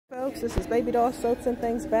Folks, this is Baby Doll Soaps and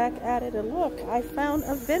Things back at it, and look, I found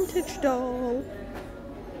a vintage doll.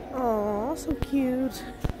 Oh, so cute.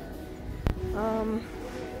 I'm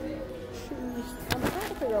trying to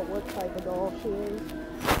figure out what type of doll she is.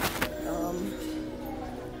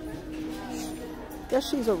 Guess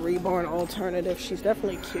she's a reborn alternative. She's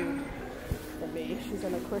definitely cute for me. She's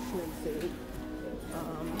in a Christian suit.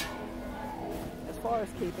 As far as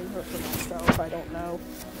keeping her for myself, I don't know.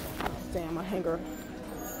 Damn, I hang her.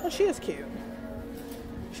 Well, she is cute.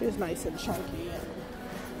 She is nice and chunky.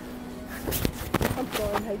 I'm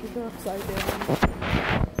sorry, I'm hanging her upside down.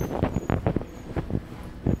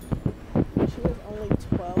 She is only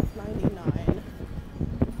 $12.99.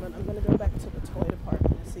 But I'm gonna go back to the toy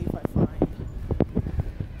department and see if I find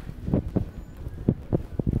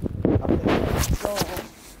a doll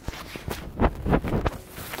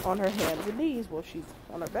on her hands and knees. Well, she's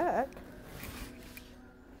on her back.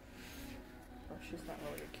 She's not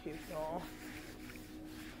really a cute doll.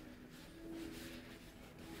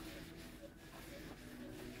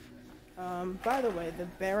 By the way, the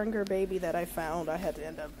Behringer baby that I found, I had to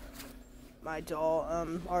end up, my doll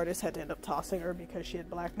artist had to end up tossing her because she had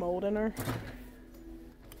black mold in her.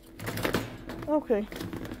 Okay.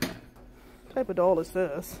 What type of doll is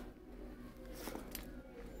this?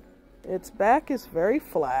 Its back is very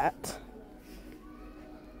flat,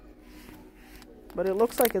 but it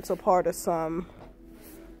looks like it's a part of some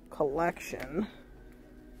collection,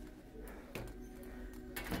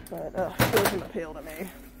 but it doesn't appeal to me.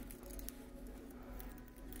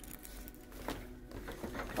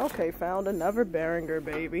 Okay, found another Behringer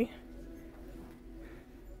baby.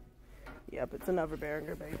 Yep, it's another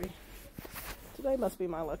Behringer baby. Today must be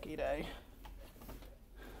my lucky day.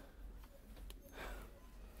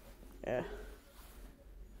 Yeah.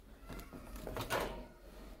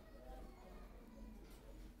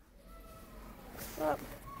 Oh.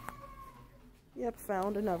 Yep,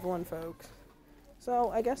 found another one, folks. So,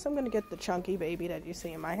 I guess I'm going to get the chunky baby that you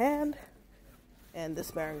see in my hand, and this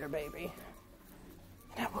Behringer baby.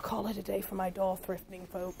 That will call it a day for my doll thrifting,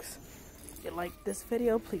 folks. If you liked this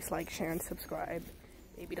video, please like, share, and subscribe.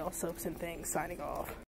 Baby Doll Soaps and Things, signing off.